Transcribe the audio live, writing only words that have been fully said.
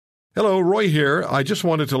Hello, Roy here. I just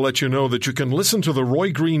wanted to let you know that you can listen to The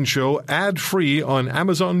Roy Green Show ad-free on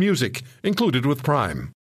Amazon Music, included with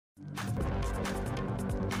Prime.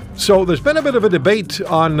 So there's been a bit of a debate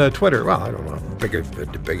on Twitter. Well, I don't know how big of a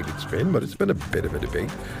debate it's been, but it's been a bit of a debate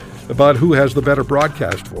about who has the better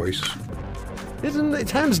broadcast voice.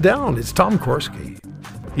 It's hands down, it's Tom Korski.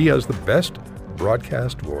 He has the best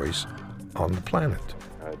broadcast voice on the planet.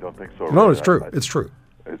 I don't think so. No, it's true. It's true.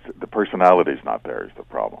 The personality's not there is the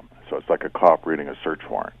problem. So it's like a cop reading a search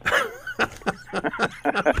warrant.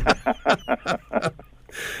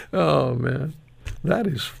 Oh, man. That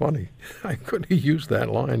is funny. I couldn't use that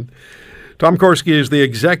line. Tom Korski is the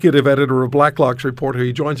executive editor of Blacklock's Reporter.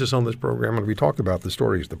 He joins us on this program, and we talk about the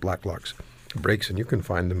stories that Blacklock's breaks, and you can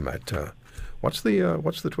find them at, what's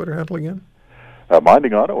the Twitter handle again?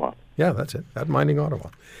 Minding Ottawa. Yeah, that's it, at Minding Ottawa.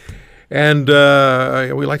 And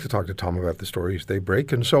we like to talk to Tom about the stories they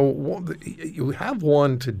break. And so you have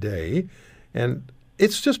one today, and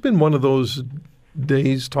it's just been one of those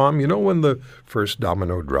days, Tom, you know when the first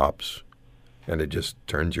domino drops and it just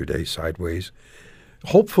turns your day sideways?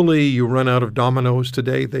 Hopefully you run out of dominoes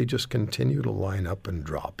today. They just continue to line up and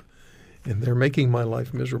drop. And they're making my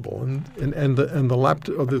life miserable. And the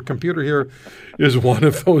laptop, the computer here is one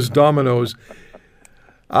of those dominoes.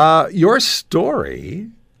 Your story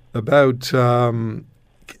about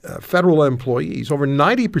federal employees, over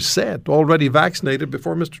 90% already vaccinated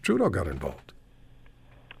before Mr. Trudeau got involved.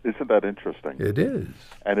 Isn't that interesting? It is.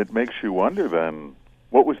 And it makes you wonder then,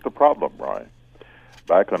 what was the problem, Roy?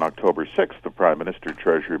 Back on October 6th, the Prime Minister,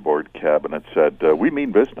 Treasury Board, Cabinet said, we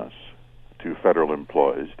mean business to federal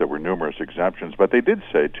employees. There were numerous exemptions, but they did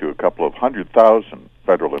say to a couple of 100,000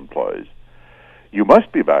 federal employees, you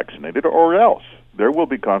must be vaccinated or else there will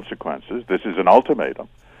be consequences. This is an ultimatum.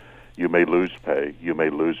 You may lose pay, you may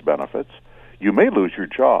lose benefits, you may lose your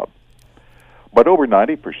job. But over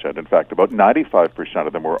 90%, in fact, about 95%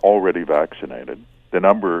 of them were already vaccinated. The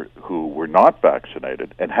number who were not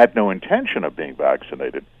vaccinated and had no intention of being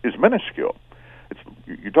vaccinated is minuscule.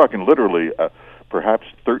 You're talking literally perhaps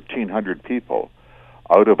 1,300 people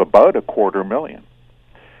out of about 250,000.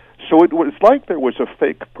 So it was like there was a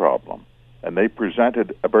fake problem, and they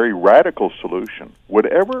presented a very radical solution.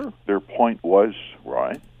 Whatever their point was,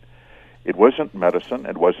 Roy, it wasn't medicine,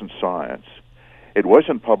 it wasn't science, it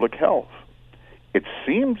wasn't public health. It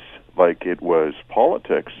seems like it was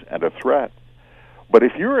politics and a threat. But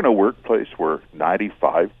if you're in a workplace where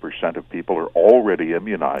 95% of people are already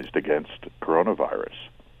immunized against coronavirus,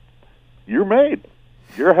 you're made.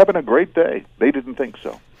 You're having a great day. They didn't think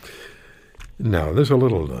so. No, there's a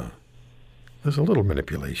little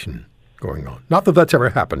manipulation going on. Not that that's ever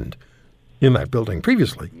happened in that building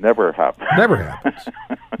previously. Never happened. Never happens.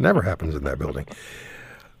 Never happens in that building.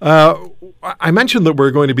 I mentioned that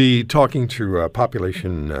we're going to be talking to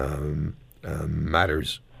population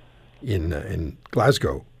matters in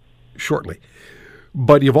Glasgow shortly.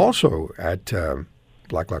 But you've also, at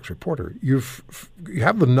Blacklock's Reporter, you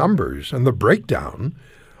have the numbers and the breakdown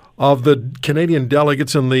of the Canadian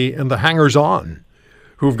delegates and the hangers-on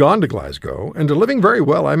who've gone to Glasgow and are living very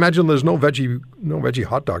well. I imagine there's no veggie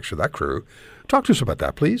hot dogs for that crew. Talk to us about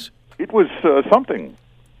that, please. It was something,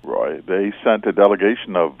 Roy. They sent a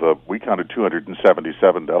delegation of, we counted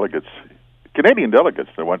 277 delegates, Canadian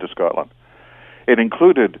delegates that went to Scotland. It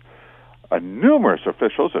included numerous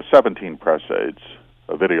officials, 17 press aides,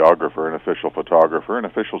 a videographer, an official photographer, an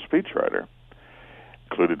official speechwriter.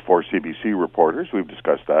 Included 4 CBC reporters. We've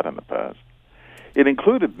discussed that in the past. It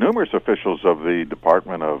included numerous officials of the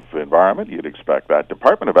Department of Environment. You'd expect that.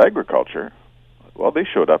 Department of Agriculture. Well, they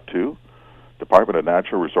showed up too. Department of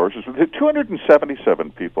Natural Resources.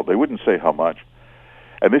 277 people. They wouldn't say how much.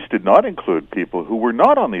 And this did not include people who were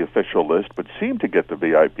not on the official list but seemed to get the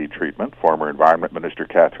VIP treatment. Former Environment Minister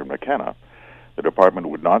Catherine McKenna. The department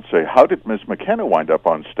would not say, how did Ms. McKenna wind up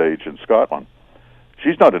on stage in Scotland?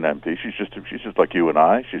 She's not an MP. She's just like you and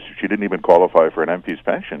I. She didn't even qualify for an MP's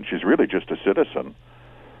pension. She's really just a citizen,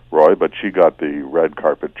 Roy, but she got the red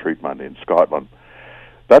carpet treatment in Scotland.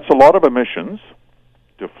 That's a lot of emissions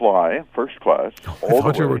to fly first class. I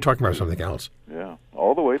thought you were talking about something else. Yeah,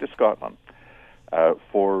 all the way to Scotland.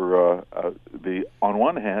 For on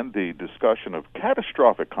one hand, the discussion of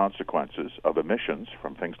catastrophic consequences of emissions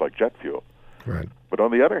from things like jet fuel. Right. But on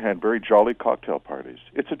the other hand, very jolly cocktail parties.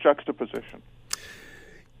 It's a juxtaposition.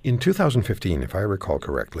 In 2015, if I recall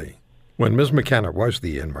correctly, when Ms. McKenna was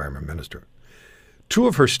the Environment Minister, 2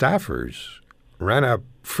 of her staffers ran up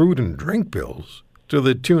food and drink bills to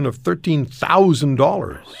the tune of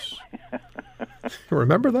 $13,000.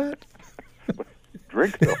 Remember that?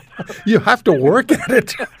 drink them. You have to work at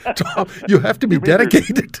it, Tom. You have to be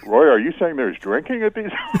dedicated. Roy, are you saying there's drinking at these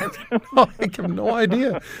events? I have no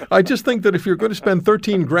idea. I just think that if you're going to spend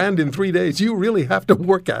 13 grand in 3 days, you really have to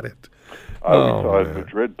work at it. We saw in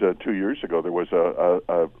Madrid 2 years ago, there was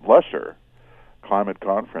a lesser climate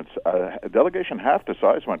conference. A delegation half the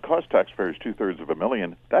size went, cost taxpayers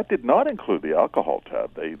 $250,000. That did not include the alcohol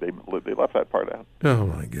tab. They left that part out. Oh,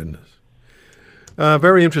 my goodness.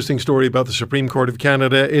 Very interesting story about the Supreme Court of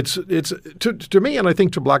Canada. It's to me, and I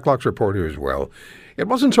think to Blacklock's reporter as well, it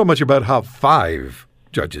wasn't so much about how 5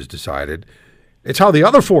 judges decided. It's how the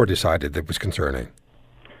other 4 decided that was concerning.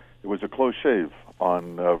 It was a close shave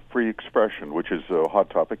on free expression, which is a hot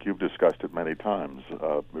topic. You've discussed it many times.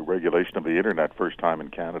 The regulation of the Internet, first time in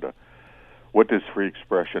Canada. What does free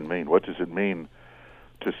expression mean? What does it mean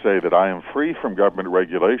to say that I am free from government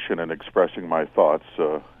regulation in expressing my thoughts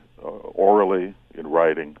orally, in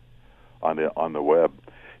writing, on the web?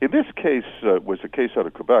 In this case, it was a case out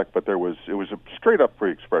of Quebec, but it was a straight-up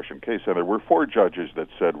free expression case, and there were 4 judges that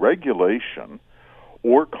said regulation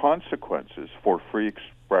or consequences for free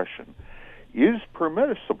expression is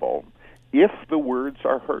permissible if the words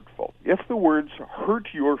are hurtful, if the words hurt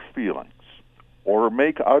your feelings or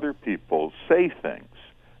make other people say things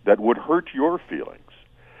that would hurt your feelings,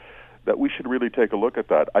 that we should really take a look at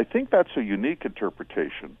that. I think that's a unique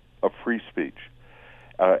interpretation of free speech.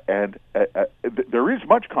 And there is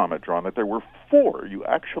much comment drawn that there were 4, you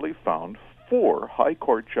actually found 4 high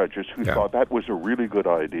court judges who thought that was a really good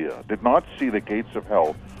idea, did not see the gates of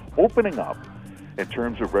hell opening up in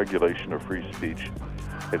terms of regulation of free speech.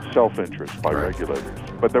 It's self-interest by regulators.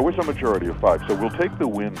 But there was a majority of 5. So we'll take the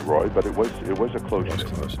win, Roy, but it was a close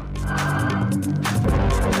shave.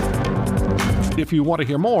 If you want to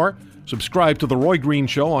hear more, subscribe to The Roy Green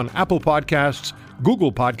Show on Apple Podcasts,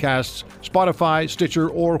 Google Podcasts, Spotify, Stitcher,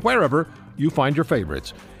 or wherever you find your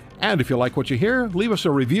favorites. And if you like what you hear, leave us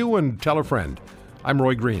a review and tell a friend. I'm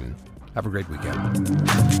Roy Green. Have a great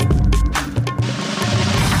weekend.